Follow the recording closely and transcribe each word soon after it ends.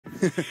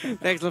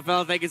Thanks,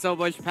 LaFell. Thank you so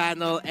much,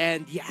 panel.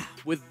 And yeah,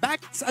 with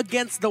backs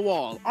against the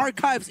wall,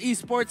 Archives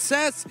Esports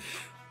says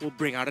we'll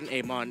bring out an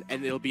Amon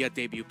and it'll be a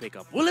debut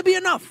pickup. Will it be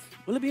enough?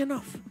 Will it be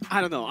enough? I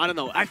don't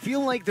know. I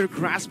feel like they're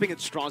grasping at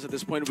straws at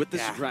this point with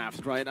this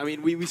draft, right? I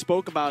mean, we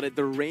spoke about it.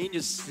 The range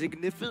is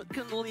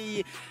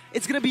significantly...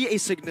 It's going to be a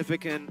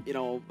significant,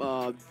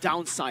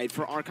 downside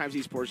for Archives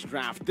Esports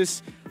draft.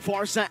 This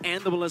Farsa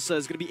and the Melissa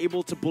is going to be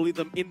able to bully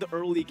them in the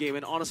early game.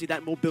 And honestly,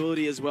 that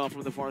mobility as well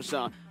from the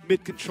Farsa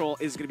mid-control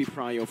is going to be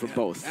prio for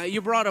both.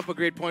 You brought up a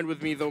great point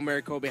with me, though,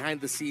 Mirko. Behind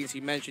the scenes,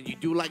 you mentioned you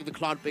do like the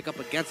Cloud pickup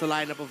against the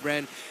lineup of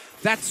BREN.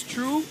 That's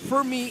true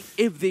for me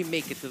if they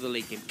make it to the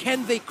late game.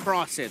 Can they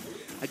cross it?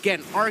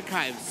 Again,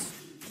 Archives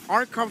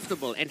are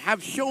comfortable and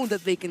have shown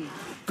that they can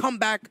come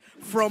back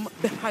from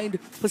behind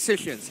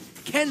positions.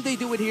 Can they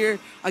do it here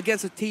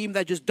against a team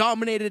that just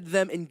dominated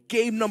them in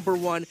game number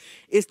 1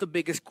 is the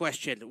biggest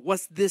question. Will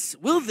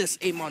this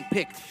Amon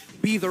pick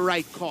be the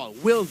right call?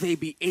 Will they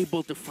be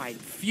able to find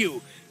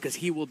Few? Because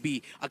he will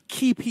be a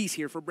key piece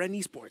here for BREN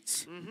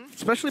Esports.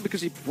 Especially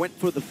because he went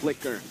for the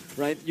flicker,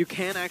 right? You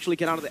can actually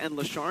get out of the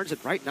endless shards,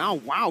 and right now,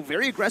 wow,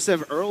 very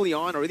aggressive early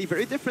on, already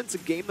very different to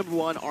game number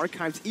 1.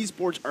 Archives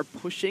Esports are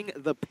pushing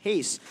the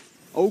pace.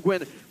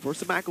 Ogwin forced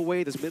to back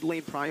away. This mid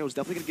lane prio is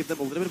definitely going to give them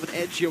a little bit of an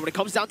edge here when it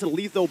comes down to the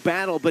lethal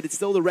battle, but it's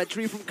still the red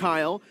tree from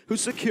Kyle who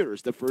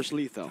secures the first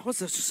lethal. That was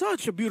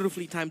such a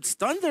beautifully timed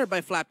stun there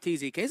by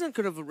FlapTZ. Kazan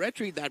could have red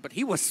treed that, but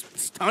he was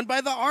stunned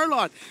by the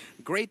Arlon.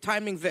 Great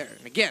timing there.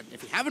 And again,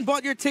 if you haven't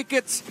bought your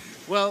tickets,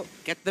 well,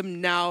 get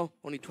them now.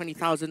 Only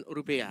 20,000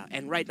 rupiah.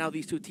 And right now,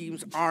 these two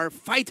teams are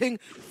fighting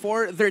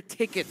for their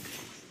ticket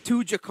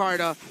to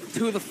Jakarta,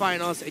 to the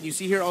finals. And you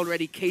see here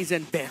already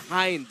Kazan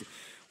behind.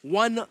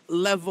 1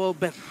 level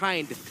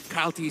behind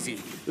Kyle TZ.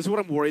 This is what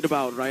I'm worried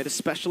about, right?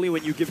 Especially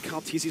when you give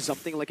Kyle TZ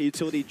something like a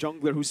utility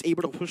jungler who's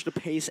able to push the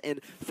pace and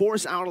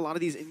force out a lot of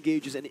these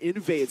engages and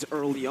invades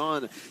early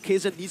on.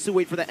 Kazan needs to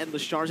wait for the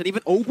endless shards, and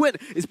even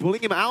Ogwin is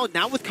pulling him out.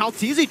 Now with Kyle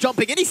TZ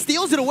jumping in, he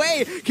steals it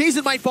away.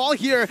 Kazan might fall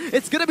here.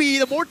 It's going to be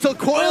the Mortal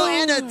Coil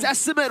and a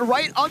Decimate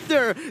right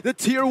under the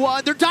tier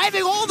 1. They're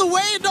diving all the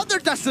way, another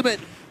Decimate.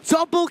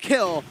 Double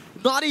kill,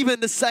 not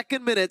even the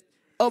 2nd minute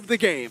of the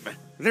game.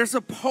 There's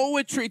a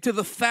poetry to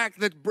the fact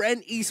that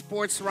BREN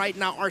Esports right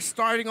now are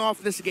starting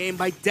off this game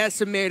by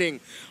decimating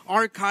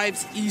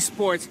Archives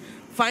Esports,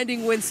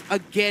 finding wins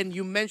again.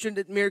 You mentioned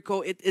it,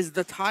 Mirko. It is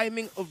the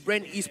timing of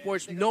BREN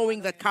Esports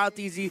knowing that Kyle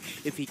TZ,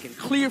 if he can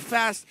clear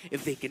fast,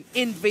 if they can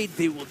invade,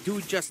 they will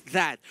do just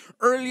that.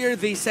 Earlier,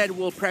 they said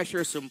we'll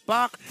pressure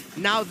Sumpak.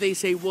 Now they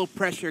say we'll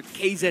pressure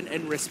Kazan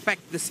and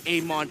respect this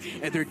Amon,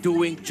 and they're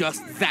doing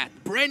just that.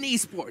 BREN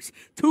Esports,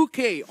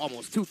 2K,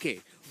 almost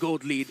 2K.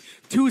 Gold lead,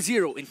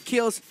 2-0 in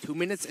kills, 2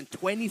 minutes and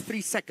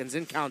 23 seconds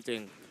in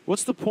counting.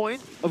 What's the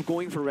point of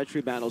going for red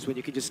tree battles when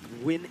you can just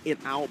win it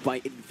out by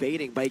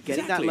invading, by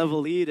getting that level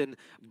lead, and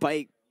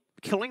by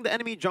killing the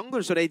enemy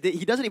jungler so that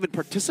he doesn't even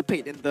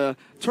participate in the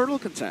turtle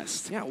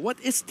contest? Yeah, what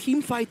is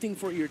team fighting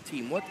for your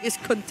team? What is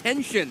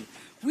contention?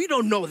 We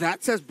don't know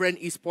that, says BREN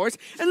Esports.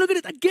 And look at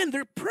it again,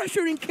 they're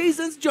pressuring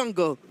Kazan's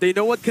jungle. They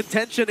know what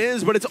contention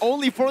is, but it's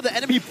only for the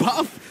enemy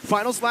buff.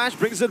 Final Slash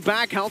brings it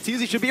back. Kyle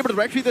TZ should be able to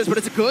retreat this, but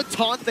it's a good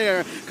taunt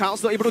there.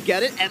 Kyle's still able to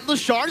get it.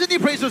 Endless shards and the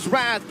Appraiser's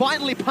Wrath,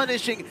 finally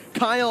punishing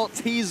Kyle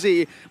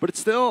TZ. But it's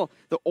still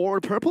the Aura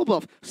purple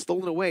buff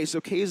stolen away. So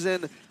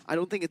Kazan, I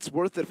don't think it's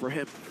worth it for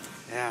him.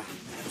 Yeah.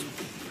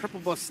 Purple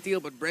buff steal,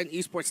 but BREN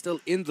Esports still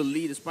in the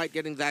lead despite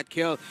getting that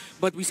kill.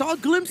 But we saw a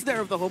glimpse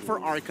there of the hope for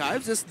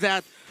Archives is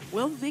that,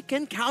 well, they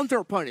can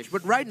counter-punish.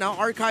 But right now,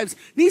 Archives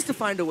needs to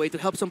find a way to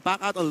help some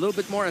back out a little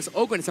bit more as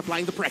Ogwin is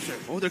applying the pressure.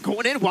 Oh, they're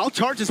going in. Wild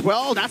Charge as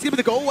well. That's going to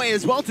be the go-away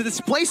as well to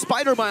displace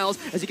Spider Miles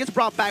as he gets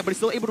brought back, but he's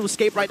still able to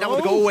escape right now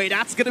with the go-away.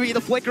 That's going to be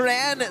the Flicker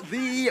and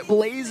the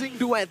Blazing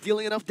Duet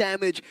dealing enough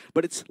damage.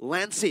 But it's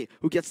Lancy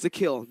who gets the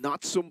kill,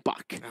 not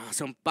Sumpak.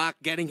 Sumpak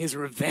getting his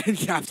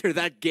revenge after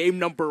that game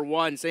number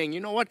 1, saying, you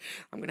know what,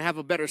 I'm going to have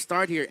a better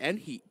start here. And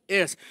he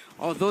is.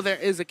 Although there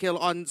is a kill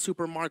on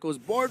Super Marco's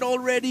board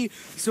already,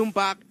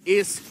 Sumpak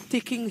is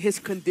ticking his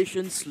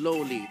condition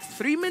slowly.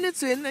 3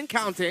 minutes in and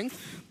counting,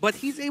 but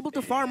he's able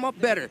to farm up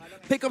better.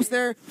 Pickups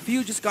there.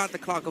 Few just got the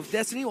Clock of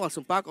Destiny, while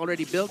Sumpak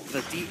already built the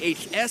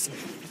DHS.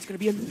 It's going to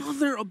be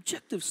another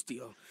objective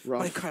steal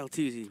by Kyle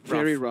TZ.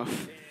 Very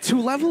rough.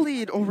 2-level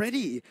lead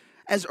already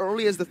as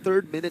early as the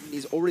 3rd minute, and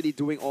he's already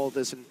doing all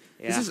this. And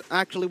this is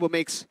actually what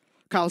makes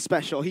Kyle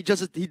special. He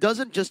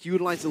doesn't just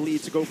utilize the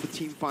lead to go for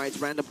team fights,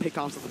 random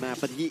pickoffs on the map,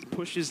 but he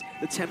pushes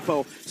the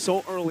tempo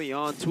so early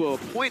on to a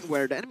point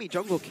where the enemy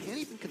jungle can't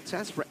even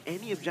contest for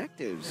any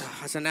objectives.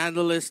 As an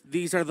analyst,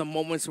 these are the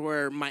moments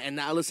where my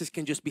analysis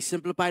can just be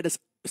simplified as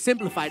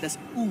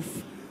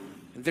oof.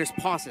 And there's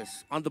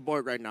pauses on the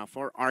board right now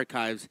for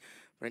Archives.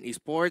 BREN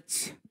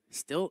Esports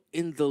still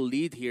in the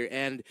lead here,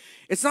 and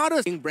it's not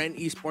us being BREN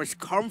Esports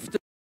comfortable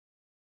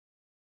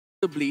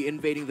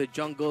invading the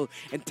jungle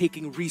and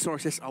taking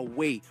resources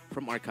away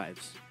from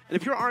Archives. And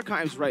if you're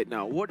Archives right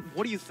now, what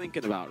are you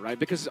thinking about, right?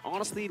 Because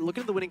honestly,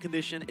 looking at the winning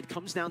condition, it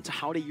comes down to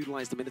how to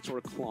utilize the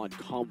Minotaur-Claude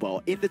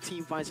combo in the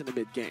team fights in the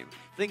mid-game.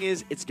 Thing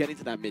is, it's getting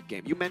to that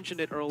mid-game. You mentioned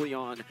it early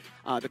on.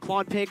 The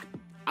Claude pick,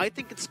 I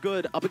think it's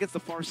good up against the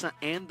Pharsa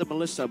and the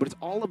Melissa, but it's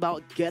all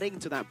about getting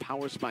to that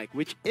power spike,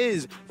 which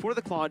is, for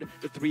the Claude,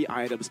 the 3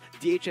 items,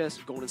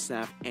 DHS, Golden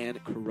Staff,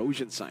 and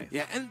Corrosion Scythe.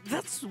 Yeah, and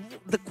that's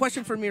the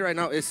question for me right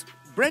now is,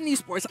 BREN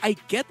Esports, I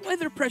get why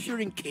they're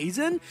pressuring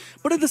Kaizen,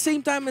 but at the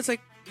same time, it's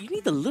like, you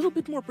need a little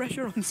bit more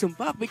pressure on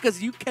Sumpak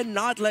because you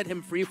cannot let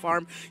him free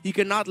farm. You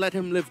cannot let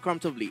him live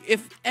comfortably.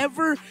 If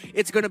ever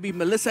it's going to be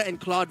Melissa and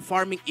Claude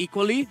farming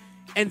equally,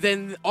 and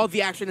then all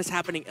the action is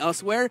happening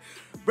elsewhere,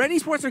 BREN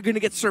Esports are going to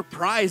get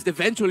surprised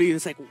eventually.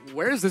 It's like,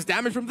 where is this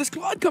damage from this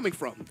Claude coming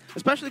from?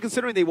 Especially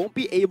considering they won't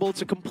be able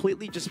to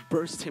completely just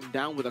burst him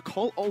down with a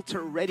Cult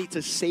Altar ready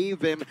to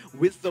save him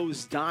with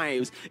those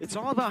dives. It's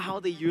all about how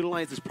they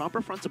utilize this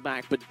proper front to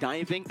back, but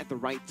diving at the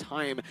right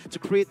time to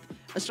create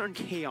a certain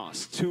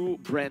chaos to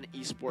BREN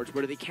Esports,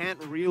 where they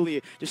can't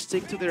really just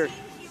stick to their...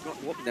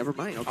 Well, never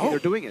mind. Okay, they're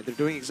doing it. They're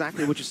doing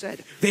exactly what you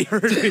said. They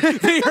heard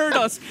they heard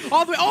us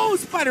all the way. Oh,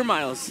 Spider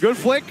Miles. Good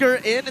flicker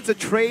in. It's a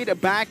trade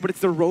back, but it's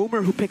the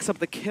Roamer who picks up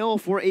the kill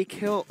for a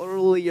kill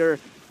earlier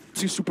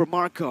to Super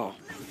Marco.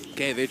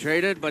 Okay, they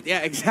traded, but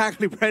yeah,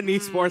 exactly. BREN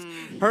Esports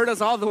heard us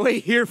all the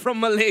way here from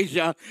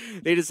Malaysia.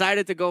 They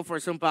decided to go for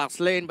Sumpak's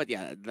lane, but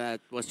yeah,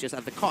 that was just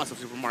at the cost of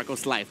Super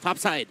Marco's life. Top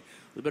side,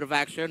 a little bit of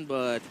action,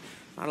 but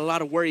not a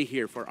lot of worry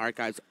here for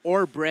Archives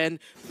or BREN.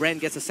 BREN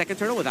gets a second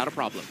turtle without a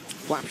problem.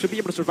 Flap should be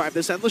able to survive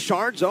this Endless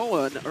Shards.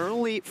 Oh, an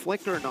early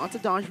flicker, not to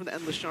dodge from the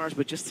Endless Shards,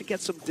 but just to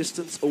get some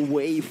distance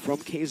away from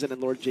Kaizen and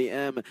Lord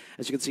JM.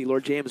 As you can see,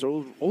 Lord JM is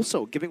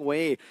also giving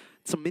away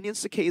some minions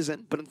to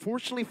Kaizen, but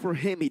unfortunately for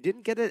him, he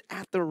didn't get it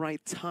at the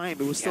right time.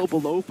 It was still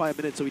below 5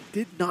 minutes, so he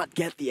did not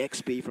get the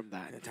XP from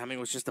that. The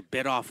timing was just a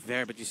bit off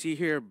there, but you see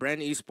here, BREN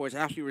Esports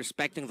actually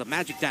respecting the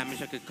magic damage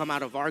that could come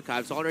out of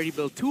Archives. Already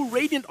built 2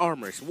 Radiant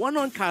Armors, one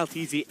on Kyle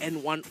TZ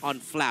and one on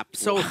Flap.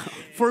 So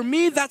for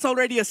me, that's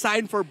already a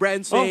sign for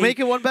BREN saying, oh, make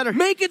it one better.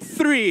 Make it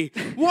 3.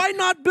 Why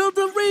not build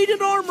a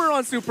Radiant Armor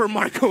on Super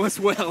Marco as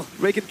well?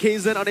 Raken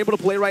Kaizen unable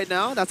to play right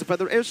now. That's a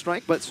Feather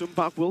Airstrike, but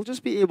Sumpak will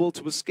just be able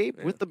to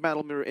escape with the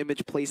Battle Mirror image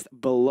placed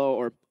below,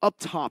 or up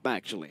top,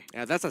 actually.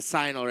 Yeah, that's a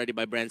sign already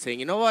by BREN saying,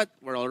 you know what,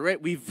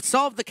 we've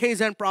solved the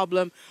Kaizen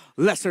problem,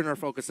 let's turn our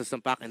focus to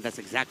Sumpak, and that's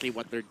exactly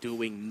what they're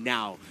doing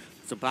now.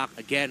 Sumpak,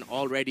 again,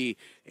 already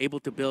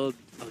able to build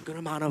a good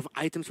amount of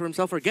items for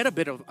himself, or get a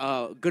bit of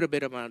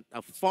amount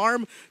of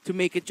farm to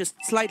make it just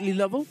slightly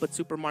level, but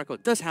Super Marco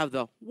does have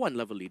the 1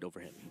 level lead over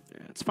him.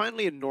 Yeah, it's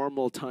finally a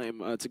normal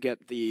time to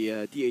get the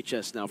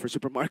DHS now for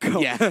Super Marco.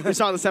 Yeah. We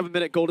saw the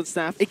 7-minute Golden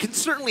Staff. It can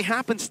certainly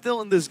happen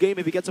still in this game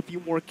if he gets a few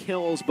more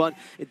kills, but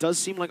it does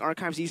seem like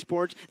Archives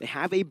Esports, they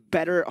have a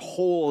better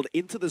hold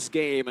into this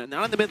game. And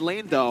not in the mid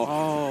lane, though.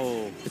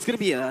 Oh. It's going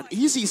to be an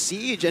easy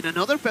siege, and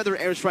another Feather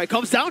Airstrike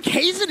comes down.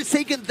 Kaizen is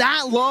taken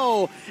that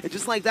low. And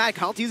just like that,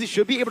 Kyle TZ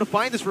should be able to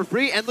find this for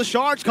free, and the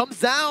Shards comes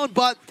down,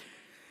 but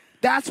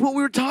that's what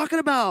we were talking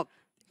about.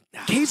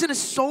 Kaizen is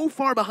so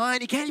far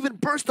behind, he can't even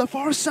burst the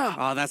Pharsa.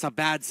 Oh, that's a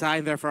bad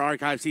sign there for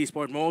Archives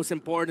Esports. Most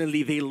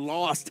importantly, they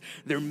lost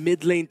their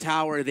mid lane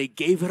tower. They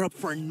gave it up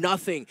for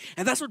nothing.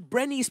 And that's what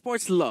BREN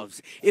Esports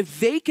loves. If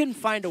they can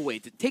find a way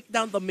to take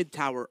down the mid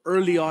tower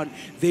early on,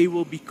 they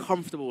will be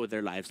comfortable with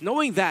their lives.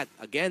 Knowing that,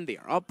 again, they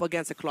are up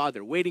against a Claude.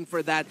 They're waiting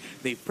for that.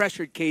 They've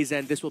pressured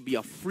Kaizen. This will be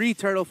a free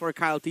turtle for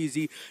Kyle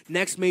TZ.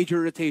 Next major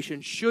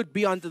rotation should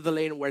be onto the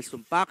lane where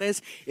Sumpak is.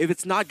 If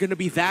it's not going to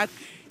be that,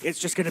 it's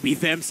just going to be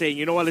them saying,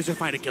 you know what, let's just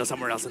find a kill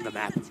somewhere else in the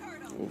map.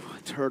 Ooh,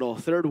 turtle,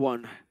 third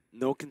one.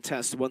 No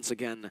contest once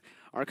again.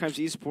 Archives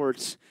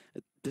Esports,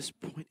 at this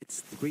point, it's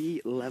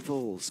 3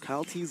 levels.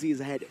 Kyle TZ is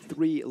ahead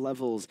 3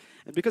 levels.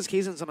 And because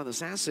Kaizen's not an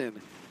assassin,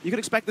 you can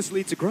expect this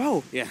lead to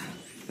grow. Yeah.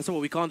 That's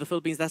what we call in the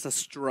Philippines. That's a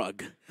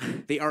strug.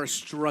 They are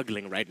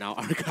struggling right now.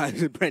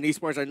 Archives and BREN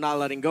Esports are not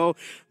letting go.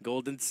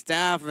 Golden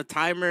Staff, the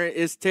timer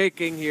is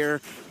ticking here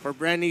for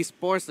BREN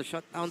Esports to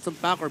shut down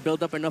Sumpak or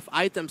build up enough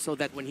items so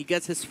that when he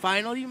gets his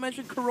final, you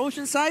mentioned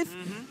Corrosion Scythe,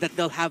 that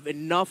they'll have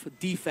enough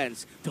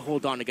defense to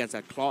hold on against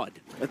that Claude.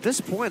 At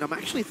this point, I'm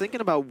actually thinking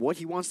about what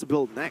he wants to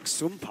build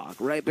next, Sumpak,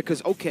 right?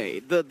 Because, okay,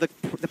 the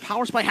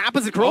power spike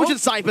happens in Corrosion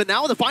Scythe, but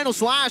now the final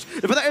slash,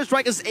 the Feather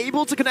Airstrike is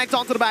able to connect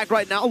onto the back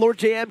right now. Lord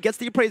JM gets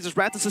the Appraiser's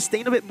Wrath to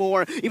sustain a bit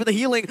more, even the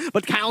healing,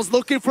 but Kyle's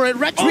looking for it.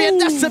 Retry and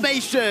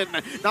Decimation!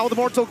 Now the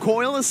Mortal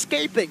Coil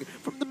escaping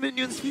from the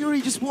Minion's Fury,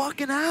 just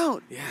walking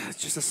out. Yeah,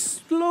 it's just a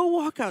slow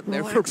walk out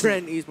there for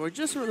BREN Esports.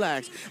 Just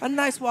relax. A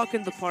nice walk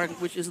in the park,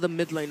 which is the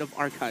mid lane of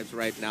Archives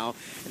right now,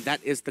 and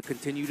that is the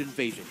continued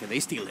invasion. Can they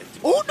steal it?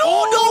 Oh,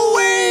 no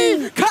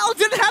way! Kyle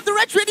didn't have the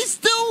retry and he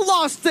still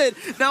lost it!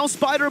 Now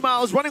Spider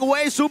Miles running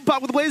away,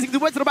 Sumpak with Blazing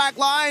Duet to the back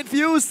line.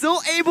 Fuse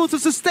still able to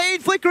sustain,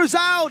 flickers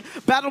out.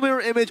 Battle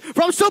Mirror image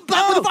from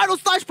Sumpak with the final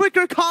slash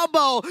flicker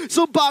combo.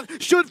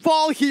 Sumpak should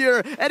fall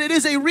here, and it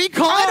is a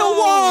recall and a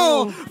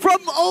wall from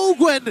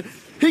Ogwen.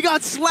 He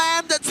got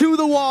slammed to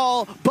the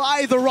wall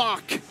by The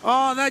Rock.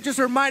 Oh, that just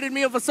reminded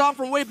me of a song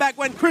from way back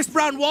when. Chris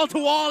Brown wall to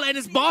wall and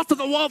his boss to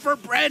the wall for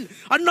Bren.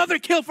 Another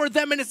kill for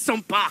them and it's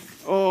Sumpak.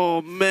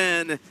 Oh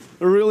man,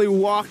 really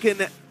walking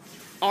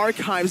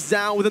Archives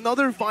down with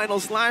another final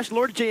slash.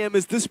 Lord JM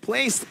is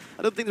displaced.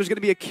 I don't think there's going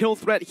to be a kill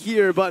threat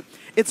here, but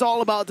it's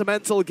all about the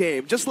mental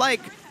game. Just like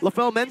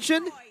LaFell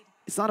mentioned,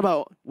 it's not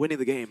about winning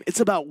the game. It's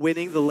about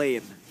winning the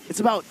lane. It's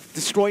about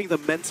destroying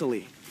them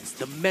mentally. It's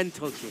the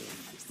mental game.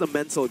 It's the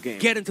mental game.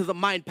 Get into the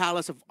mind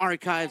palace of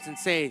Archives and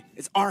say,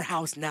 it's our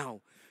house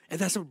now. And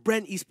that's what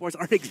BREN Esports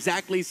are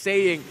exactly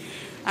saying.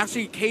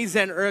 Actually,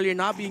 KZen earlier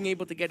not being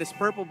able to get his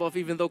purple buff,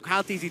 even though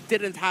Kaltizi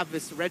didn't have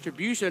this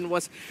retribution,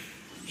 was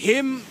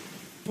him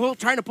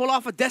trying to pull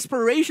off a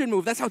desperation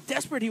move. That's how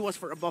desperate he was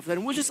for a buff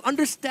then, which is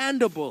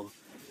understandable.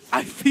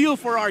 I feel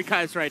for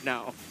Archives right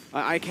now.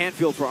 I can't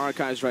feel for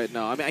Archives right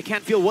now. I mean, I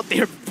can't feel what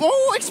they're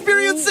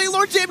experiencing.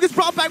 Lord James gets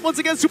brought back once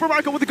again. Super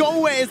Marco with the go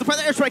away as the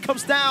Predator Airstrike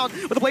comes down.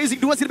 But the Blazing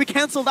Duet's going to be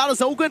cancelled out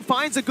as Ogun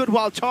finds a good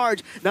wild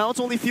charge. Now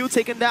it's only few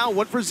taken down.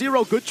 1 for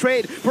 0. Good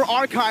trade for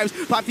Archives.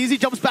 Baptiste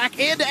jumps back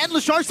in. The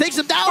Endless Charge takes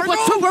him down. But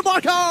Super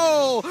Marco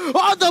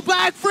on the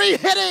back, free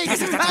hitting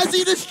as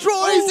he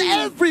destroys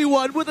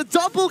everyone with a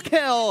double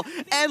kill.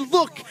 And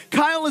look,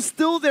 Kyle is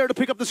still there to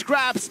pick up the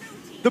scraps.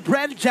 The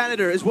BREN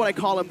janitor is what I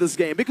call him this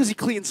game because he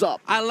cleans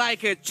up. I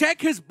like it.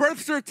 Check his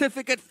birth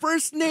certificate.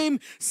 First name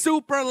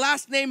Super,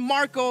 last name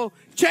Marco.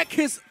 Check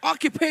his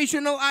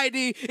occupational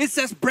ID. It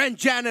says BREN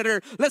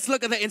janitor. Let's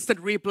look at the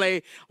instant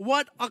replay.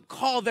 What a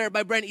call there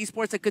by BREN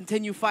Esports to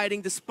continue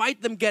fighting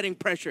despite them getting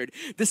pressured.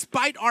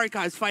 Despite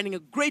Archives finding a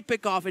great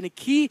pickoff and a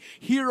key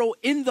hero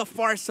in the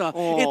Farsa.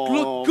 It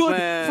looked good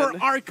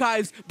for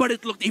Archives, but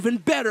it looked even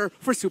better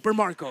for Super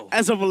Marco.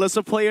 As a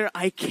Melissa player,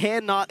 I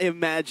cannot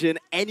imagine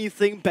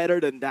anything better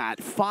than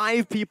that.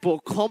 5 people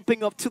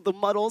clumping up to the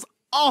muddles.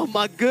 Oh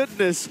my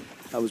goodness.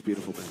 That was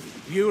beautiful, man.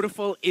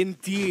 Beautiful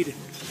indeed.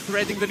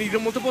 Threading the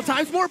needle multiple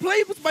times. More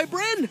plays by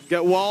BREN.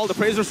 Get walled. The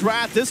Praisers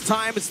Wrath. This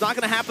time, it's not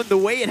going to happen the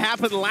way it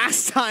happened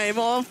last time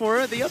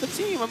for the other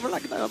team. We're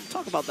not going to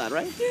talk about that,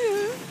 right?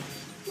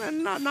 Yeah.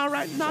 Not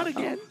right. Not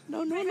again.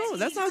 No.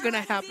 That's not going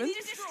to happen.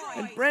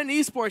 And BREN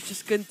Esports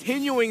just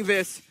continuing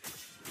this.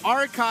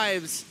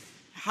 Archives.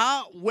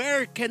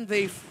 Where can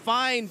they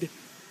find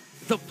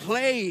the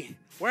play?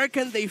 Where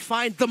can they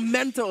find the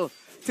mental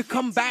to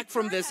come back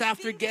from this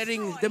after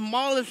getting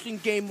demolished in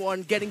game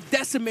 1, getting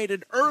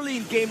decimated early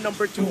in game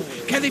number 2?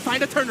 Can they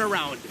find a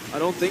turnaround? I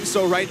don't think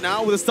so right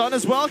now. With a stun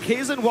as well,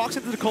 KZen walks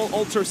into the cold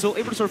altar, still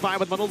able to survive,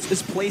 but Muddles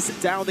is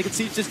placed down. They can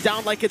see just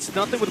down like it's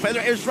nothing with a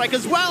Feather Airstrike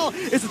as well.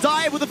 It's a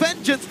dive with a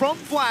vengeance from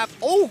Flap.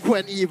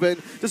 Ogwen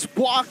even just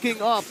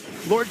walking up.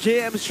 Lord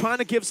JM is trying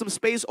to give some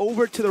space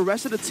over to the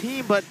rest of the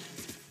team, but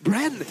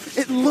BREN,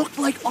 it looked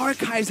like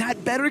Archives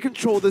had better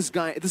control this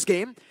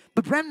game.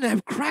 But BREN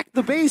have cracked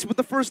the base with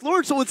the first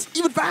Lord, so it's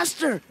even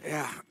faster.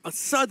 Yeah,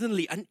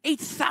 suddenly an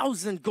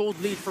 8,000 gold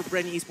lead for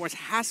BREN Esports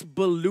has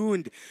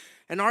ballooned.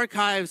 And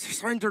Archives are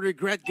starting to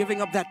regret giving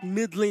up that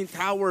mid lane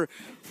tower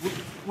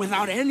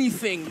without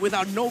anything,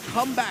 without no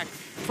comeback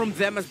from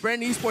them, as BREN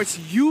Esports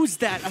use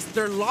that as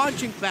their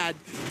launching pad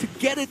to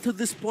get it to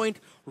this point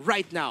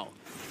right now.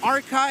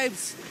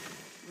 Archives,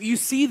 you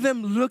see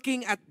them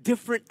looking at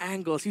different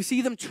angles. You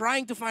see them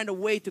trying to find a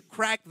way to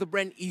crack the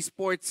BREN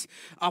Esports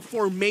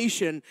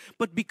formation,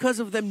 but because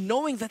of them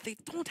knowing that they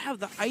don't have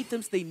the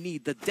items they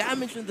need, the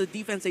damage and the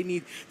defense they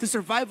need to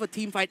survive a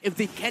team fight, if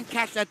they can't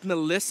catch that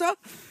Melissa,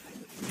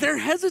 they're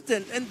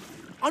hesitant and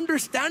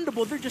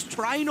understandable. They're just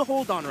trying to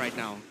hold on right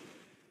now.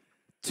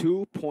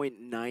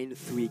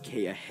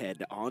 2.93k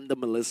ahead on the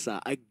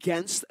Melissa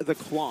against the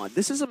Claude.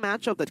 This is a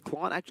matchup that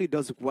Claude actually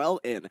does well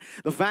in.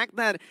 The fact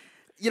that,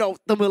 you know,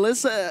 the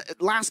Melissa,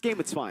 last game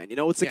it's fine. You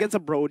know, it's against a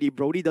Brody.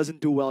 Brody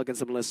doesn't do well against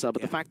the Melissa,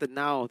 but the fact that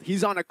now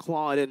he's on a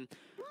Claude and,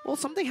 well,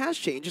 something has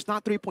changed. It's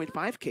not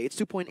 3.5k, it's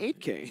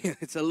 2.8k.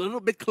 It's a little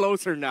bit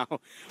closer now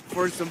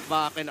for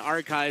Sumpak and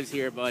Archives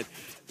here, but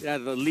yeah,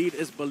 the lead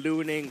is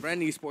ballooning.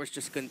 BREN Esports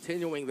just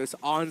continuing this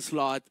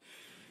onslaught.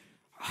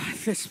 At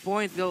this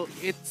point,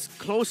 it's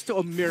close to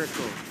a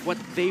miracle. What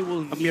they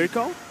will need. A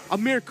miracle? A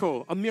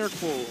miracle. A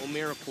miracle. A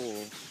miracle.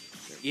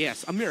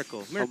 Yes, a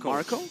miracle. Miracle. A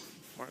Marco?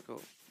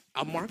 Marco.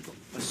 A Marco.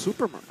 A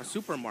Super Marco. A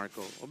Super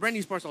Marco. Well, BREN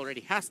Esports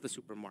already has the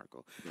Super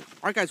Marco.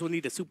 Archives will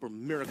need a Super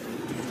Miracle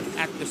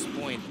at this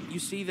point. You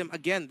see them,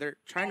 again, they're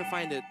trying to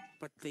find it,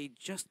 but they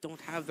just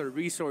don't have the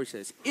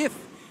resources. If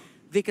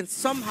they can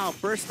somehow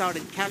burst out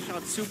and catch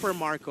out Super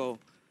Marco,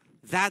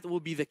 that will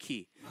be the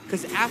key.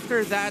 Because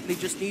after that, they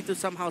just need to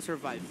somehow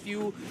survive.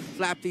 Few,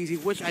 Flap Easy,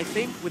 which I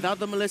think, without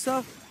the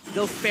Melissa,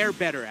 they'll fare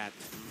better at.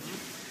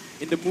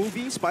 In the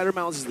movie,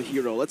 Spider-Mouse is the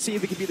hero. Let's see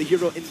if he can be the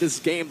hero in this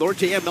game. Lord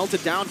JM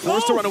melted down,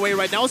 forced to run away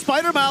right now.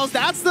 Spider-Mouse,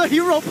 that's the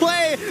hero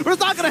play, but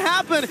it's not going to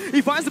happen. He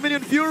finds the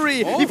Minion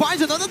Fury. He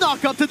finds another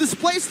knockup to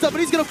displace them,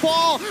 but he's going to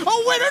fall.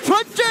 A winner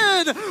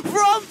Truncheon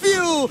from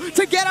View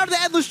to get out of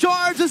the Endless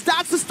Charge, as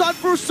that's the stun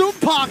for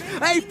Sumpak.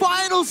 A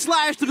final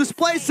slash to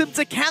displace him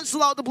to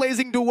cancel out the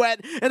Blazing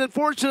Duet. And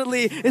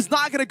unfortunately, it's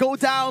not going to go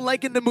down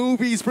like in the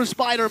movies for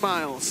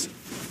Spider-Mouse.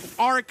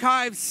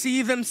 Archives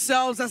see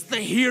themselves as the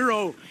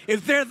hero.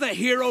 If they're the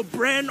hero,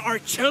 BREN are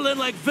chilling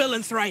like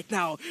villains right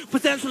now,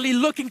 potentially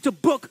looking to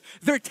book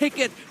their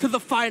ticket to the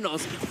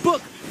finals,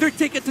 book their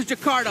ticket to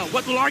Jakarta.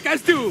 What will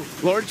Archives do?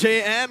 Lord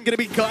JM gonna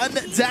be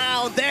gunned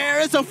down.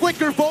 There is a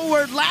flicker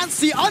forward.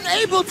 Lancey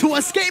unable to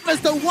escape as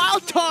the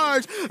wild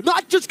charge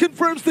not just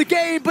confirms the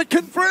game, but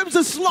confirms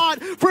a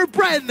slot for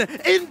BREN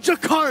in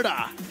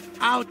Jakarta.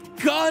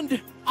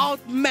 Outgunned,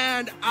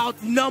 outmanned,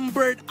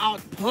 outnumbered,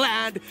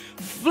 outplanned,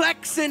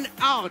 flexing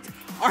out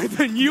are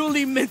the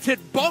newly minted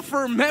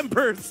buffer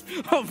members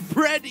of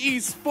BREN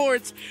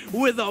Esports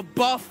with a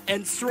buff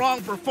and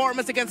strong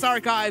performance against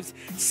Archives,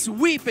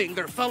 sweeping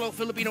their fellow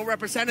Filipino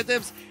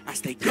representatives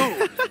as they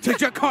go to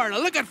Jakarta.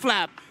 Look at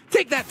Flap.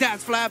 Take that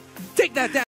dance, Flap. Take that dance.